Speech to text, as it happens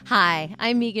Hi,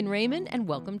 I'm Megan Raymond, and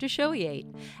welcome to Showiate.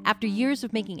 After years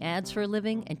of making ads for a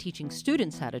living and teaching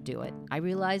students how to do it, I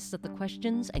realized that the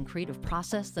questions and creative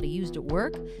process that I used at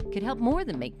work could help more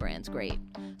than make brands great.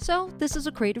 So, this is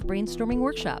a creative brainstorming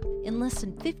workshop in less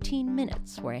than 15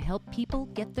 minutes where I help people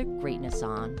get their greatness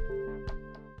on.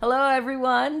 Hello,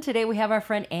 everyone. Today we have our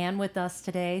friend Anne with us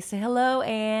today. Say hello,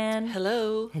 Anne.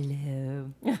 Hello.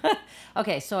 Hello.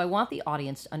 Okay, so I want the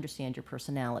audience to understand your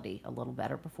personality a little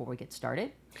better before we get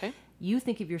started. Okay. You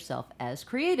think of yourself as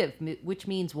creative, which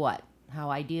means what?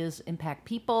 How ideas impact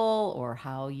people, or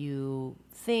how you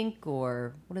think,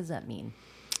 or what does that mean?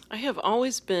 I have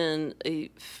always been a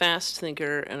fast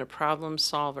thinker and a problem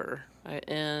solver,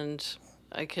 and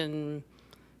I can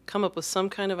come up with some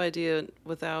kind of idea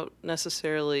without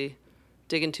necessarily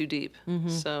digging too deep. Mm-hmm.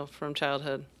 So from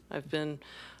childhood, I've been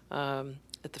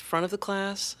at the front of the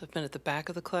class, I've been at the back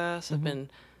of the class, Mm-hmm. I've been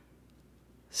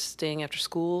staying after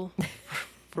school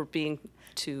for being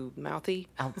too mouthy.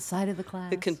 Outside of the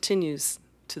class? It continues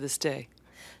to this day.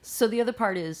 So the other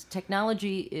part is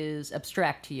technology is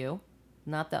abstract to you,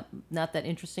 not that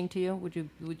interesting to you.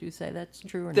 Would you say that's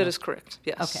true or not? That is correct,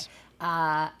 yes.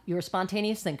 Okay. You're a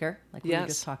spontaneous thinker, like we were Yes.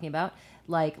 just talking about.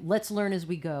 Like, let's learn as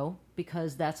we go,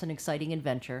 because that's an exciting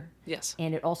adventure. Yes.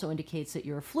 And it also indicates that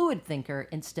you're a fluid thinker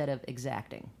instead of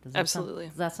exacting. Absolutely.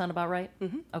 Does that sound about right?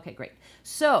 Mm-hmm. Okay, great.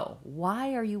 So,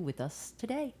 why are you with us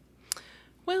today?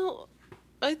 Well,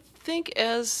 I think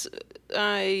as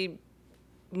I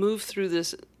move through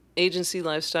this agency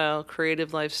lifestyle,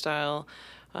 creative lifestyle,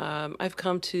 I've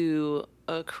come to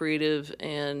a creative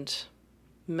and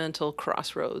mental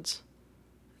crossroads.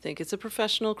 I think it's a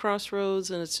professional crossroads,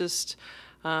 and it's just,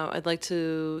 I'd like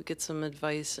to get some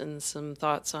advice and some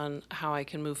thoughts on how I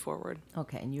can move forward.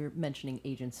 Okay, and you're mentioning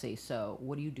agency, so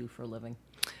what do you do for a living?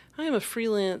 I am a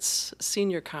freelance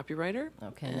senior copywriter.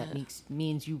 Okay, and that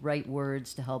means you write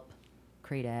words to help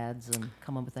create ads and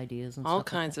come up with ideas and All stuff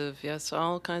kinds of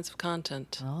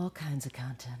content. all kinds of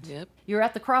content. Yep, You're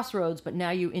at the crossroads, but now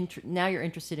you're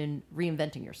interested in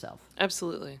reinventing yourself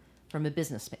absolutely. from a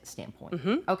business standpoint.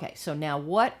 Mm-hmm. Okay, so now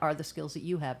what are the skills that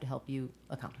you have to help you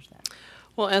accomplish that?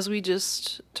 Well, as we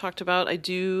just talked about, I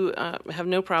do have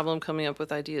no problem coming up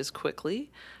with ideas quickly.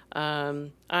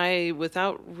 I,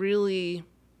 without really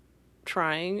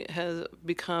trying, has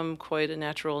become quite a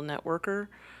natural networker,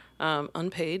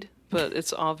 unpaid, but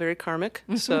it's all very karmic,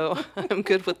 so I'm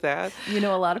good with that. You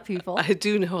know a lot of people. I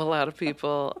do know a lot of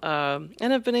people,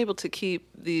 and I've been able to keep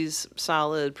these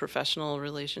solid professional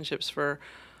relationships for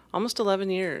almost 11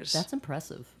 years. That's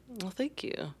impressive. Well, thank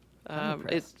you. I'm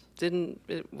It impressed.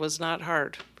 it was not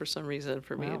hard for some reason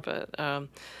for me, Wow. but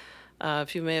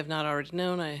if you may have not already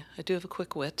known, I do have a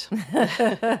quick wit.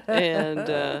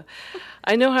 And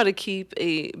I know how to keep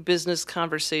a business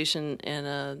conversation and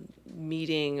a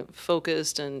meeting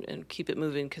focused and keep it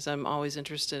moving, because I'm always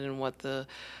interested in what the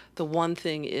one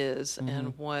thing is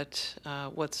and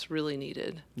what's really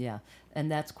needed. Yeah, and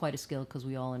that's quite a skill, because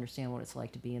we all understand what it's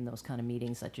like to be in those kind of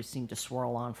meetings that just seem to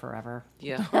swirl on forever.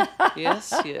 Yeah.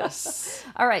 Yes.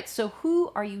 All right, so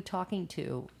who are you talking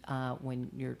to when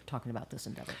you're talking about this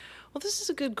endeavor? Well, this is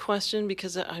a good question,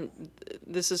 because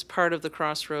this is part of the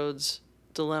crossroads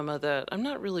dilemma that I'm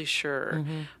not really sure.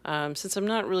 Since I'm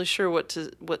not really sure what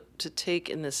to take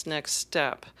in this next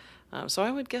step. So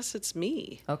I would guess it's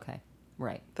me Okay,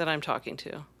 right. that I'm talking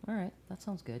to. All right, that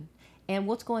sounds good. And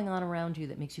what's going on around you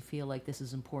that makes you feel like this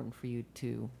is important for you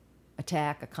to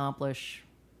attack, accomplish,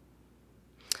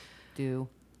 do?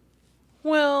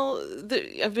 Well,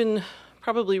 I've been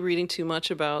probably reading too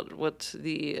much about what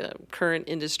the current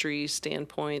industry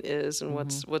standpoint is, and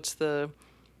what's the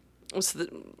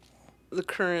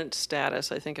current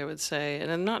status, I think I would say. And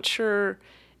I'm not sure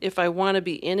if I want to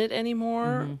be in it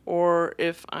anymore, or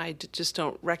if I just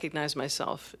don't recognize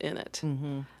myself in it.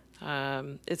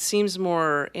 It seems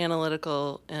more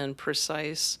analytical and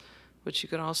precise, which you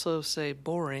could also say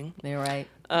boring. You're right.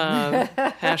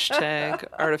 Hashtag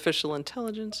artificial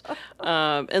intelligence,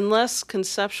 and less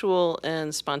conceptual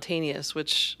and spontaneous,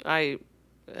 which I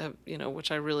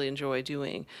really enjoy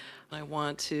doing. I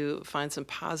want to find some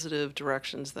positive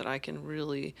directions that I can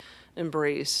really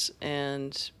embrace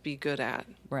and be good at.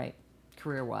 Right,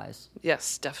 career-wise.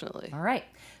 Yes, definitely. All right,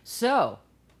 so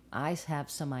I have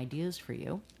some ideas for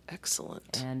you.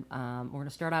 Excellent. And we're going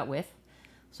to start out with,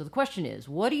 so the question is,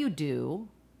 what do you do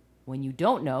when you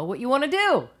don't know what you want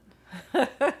to do?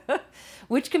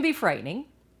 Which can be frightening.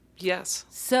 Yes.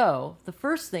 So the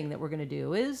first thing that we're going to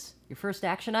do is, your first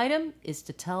action item is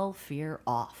to tell fear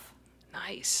off.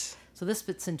 Nice. So this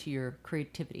fits into your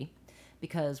creativity,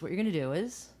 because what you're going to do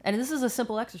is, and this is a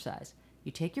simple exercise,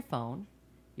 you take your phone,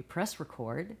 you press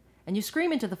record, and you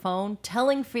scream into the phone,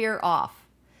 telling fear off.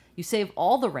 You save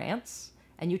all the rants,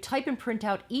 and you type and print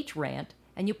out each rant,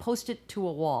 and you post it to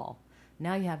a wall.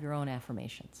 Now you have your own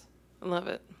affirmations. I love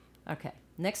it. Okay.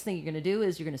 Next thing you're going to do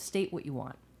is you're going to state what you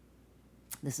want.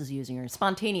 This is using your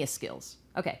spontaneous skills.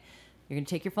 Okay. You're going to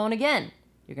take your phone again.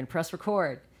 You're going to press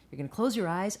record. You're going to close your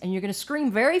eyes, and you're going to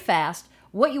scream very fast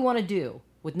what you want to do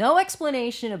with no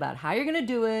explanation about how you're going to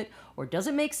do it, or does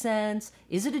it make sense?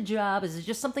 Is it a job? Is it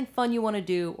just something fun you want to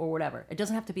do, or whatever? It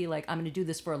doesn't have to be like, I'm going to do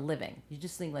this for a living. You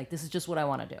just think like, this is just what I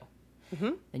want to do.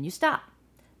 Mm-hmm. Then you stop.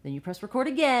 Then you press record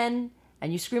again,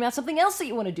 and you scream out something else that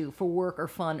you want to do for work or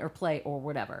fun or play or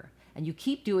whatever. And you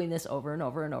keep doing this over and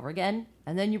over and over again,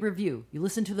 and then you review. You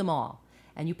listen to them all.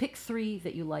 And you pick 3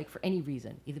 that you like for any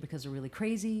reason, either because they're really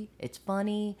crazy, it's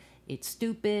funny, it's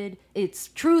stupid, it's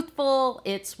truthful,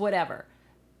 it's whatever.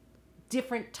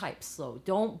 Different types. So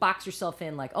don't box yourself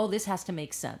in like, oh, this has to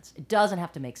make sense. It doesn't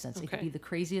have to make sense. Okay. It could be the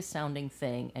craziest sounding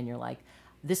thing, and you're like,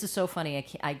 this is so funny.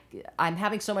 I'm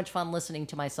having so much fun listening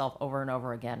to myself over and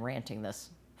over again, ranting this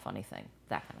funny thing,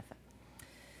 that kind of thing.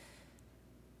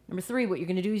 Number 3, what you're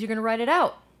going to do is you're going to write it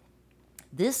out.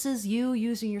 This is you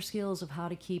using your skills of how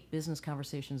to keep business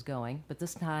conversations going, but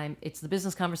this time it's the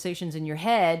business conversations in your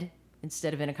head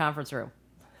instead of in a conference room.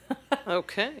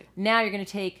 Okay. Now you're going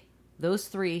to take those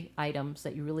 3 items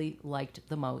that you really liked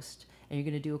the most, and you're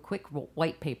going to do a quick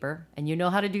white paper, and you know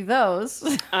how to do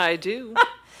those. I do.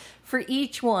 For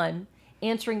each one,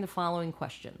 answering the following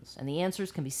questions. And the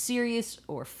answers can be serious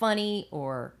or funny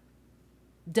or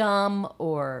dumb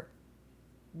or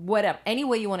whatever, any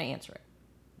way you want to answer it.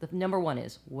 The number 1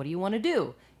 is, what do you want to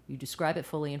do? You describe it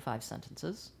fully in 5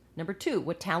 sentences. Number 2,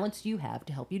 what talents do you have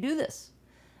to help you do this?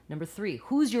 Number 3,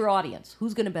 who's your audience?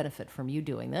 Who's going to benefit from you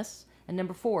doing this? And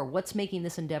number 4, what's making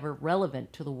this endeavor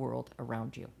relevant to the world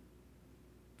around you?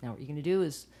 Now what you're going to do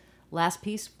is, last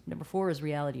piece, number 4, is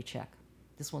reality check.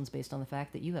 This one's based on the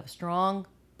fact that you have a strong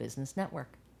business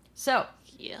network. So,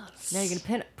 yes. Now you're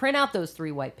going to print out those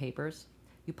 3 white papers.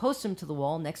 You post them to the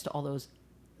wall next to all those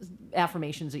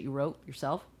affirmations that you wrote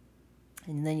yourself,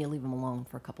 and then you leave them alone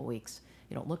for a couple weeks.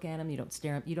 You don't look at them, you don't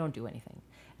stare at them, you don't do anything.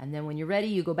 And then when you're ready,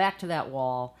 you go back to that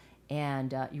wall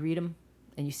and you read them,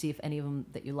 and you see if any of them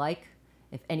that you like,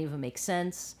 if any of them make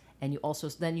sense, and you also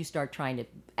then you start trying to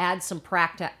add some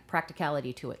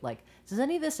practicality to it. Like, does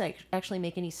any of this actually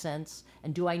make any sense?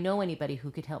 And do I know anybody who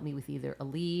could help me with either a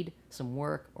lead, some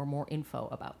work, or more info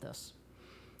about this?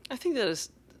 I think that is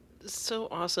so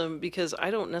awesome because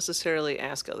I don't necessarily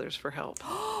ask others for help.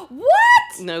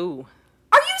 What? No.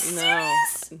 Are you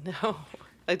serious? No.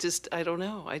 I don't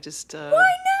know. Why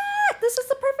not? This is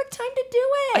the perfect time to do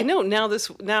it. I know. Now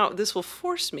this will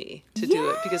force me to do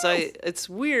it because it's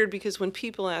weird because when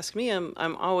people ask me,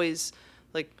 I'm always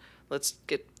like, let's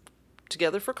get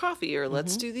together for coffee, or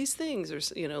let's do these things, or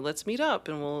let's meet up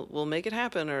and we'll make it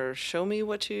happen, or show me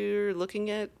what you're looking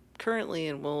at currently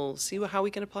and we'll see how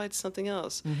we can apply it to something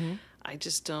else. I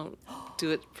just don't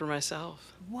do it for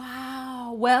myself.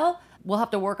 Wow. Well, we'll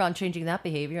have to work on changing that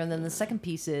behavior. And then the second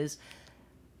piece is,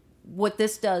 what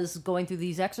this does going through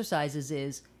these exercises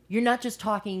is, you're not just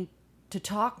talking to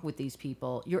talk with these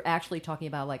people, you're actually talking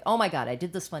about like, oh my God, I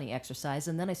did this funny exercise,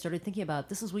 and then I started thinking about,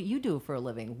 this is what you do for a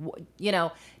living.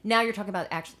 Now you're talking about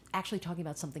actually talking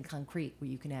about something concrete where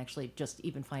you can actually just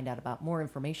even find out about more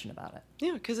information about it.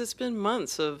 Yeah, because it's been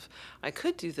months of, I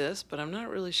could do this, but I'm not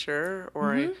really sure,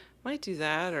 or I might do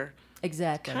that, or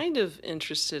exactly kind of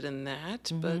interested in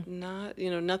that, but not,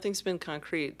 nothing's been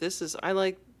concrete.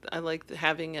 I like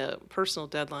having a personal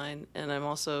deadline, and I'm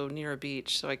also near a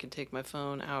beach, so I can take my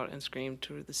phone out and scream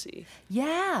to the sea.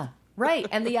 Yeah, right.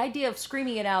 And the idea of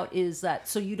screaming it out is that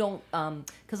so you don't,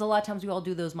 because a lot of times we all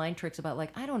do those mind tricks about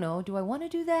like, I don't know, do I want to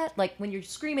do that? Like when you're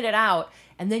screaming it out,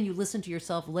 and then you listen to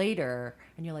yourself later,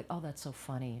 and you're like, oh, that's so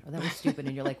funny, or that was stupid,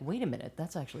 and you're like, wait a minute,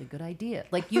 that's actually a good idea.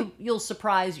 Like you'll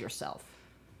surprise yourself.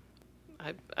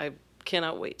 I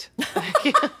cannot wait.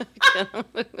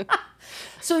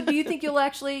 So do you think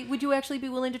would you actually be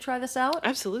willing to try this out?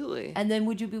 Absolutely. And then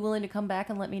would you be willing to come back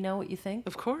and let me know what you think?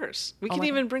 Of course. We can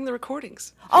even bring the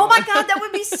recordings. Oh my God, that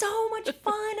would be so much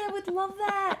fun. I would love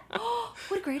that. Oh,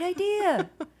 what a great idea.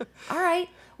 All right.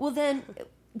 Well then,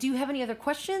 do you have any other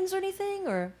questions or anything,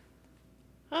 or?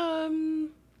 No,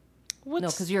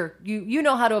 because you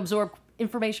know how to absorb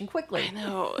information quickly. I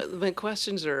know. My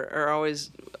questions are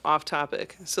always off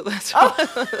topic, so that's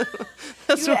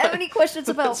that's do you have any questions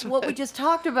about what we just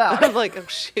talked about? I'm like, oh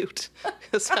shoot,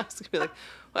 because I was gonna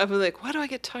be like, why do I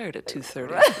get tired at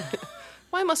 2:30?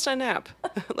 Why must I nap?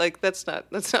 Like that's not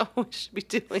what we should be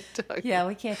doing. Yeah,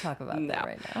 we can't talk about that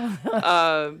right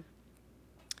now.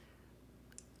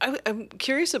 I'm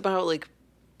curious about like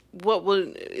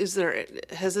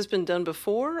has this been done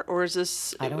before, or is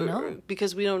this? I don't know.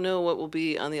 Because we don't know what will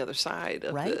be on the other side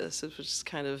of Right. this. It's just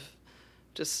kind of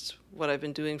just what I've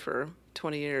been doing for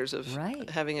 20 years of Right.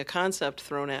 having a concept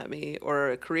thrown at me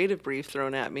or a creative brief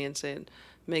thrown at me and saying,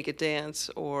 make it dance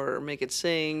or make it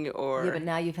sing or Yeah, but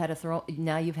now you've had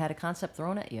a concept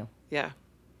thrown at you. yeah,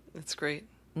 it's great.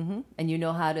 And you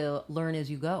know how to learn as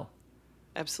you go.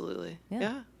 Absolutely. Yeah.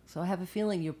 Yeah. So I have a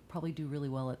feeling you'll probably do really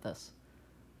well at this.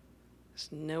 There's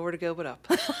nowhere to go but up.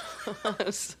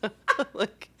 So,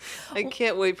 like, I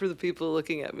can't wait for the people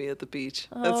looking at me at the beach.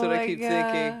 That's Oh what my I keep God.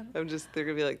 thinking. They're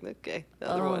gonna be like, okay,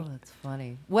 another Oh, one. that's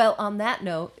funny. Well, on that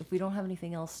note, if we don't have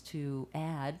anything else to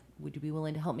add, would you be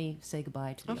willing to help me say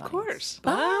goodbye to the Of audience? course.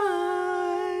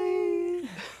 Bye.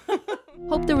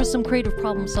 Hope there was some creative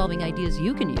problem-solving ideas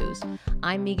you can use.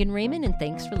 I'm Megan Raymond, and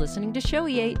thanks for listening to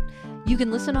Showy8. You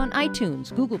can listen on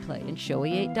iTunes, Google Play, and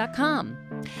Showy8.com.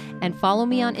 And follow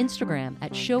me on Instagram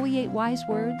at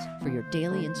Showy8WiseWords for your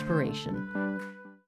daily inspiration.